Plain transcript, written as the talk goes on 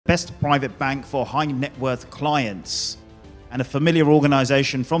Best Private Bank for High Net Worth Clients. And a familiar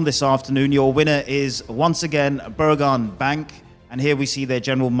organization from this afternoon. Your winner is once again Burgan Bank. And here we see their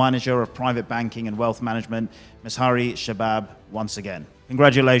General Manager of Private Banking and Wealth Management, Masari Shabab, once again.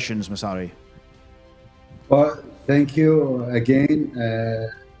 Congratulations, Masari. Well, thank you again.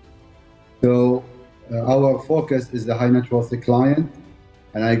 Our focus is the high net worth client.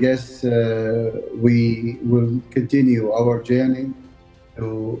 And I guess we will continue our journey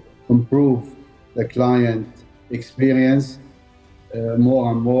to improve the client experience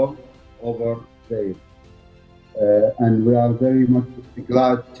more and more over the year. And we are very much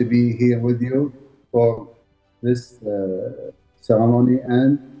glad to be here with you for this ceremony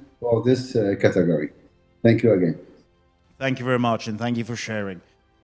and for this category. Thank you again. Thank you very much, and thank you for sharing.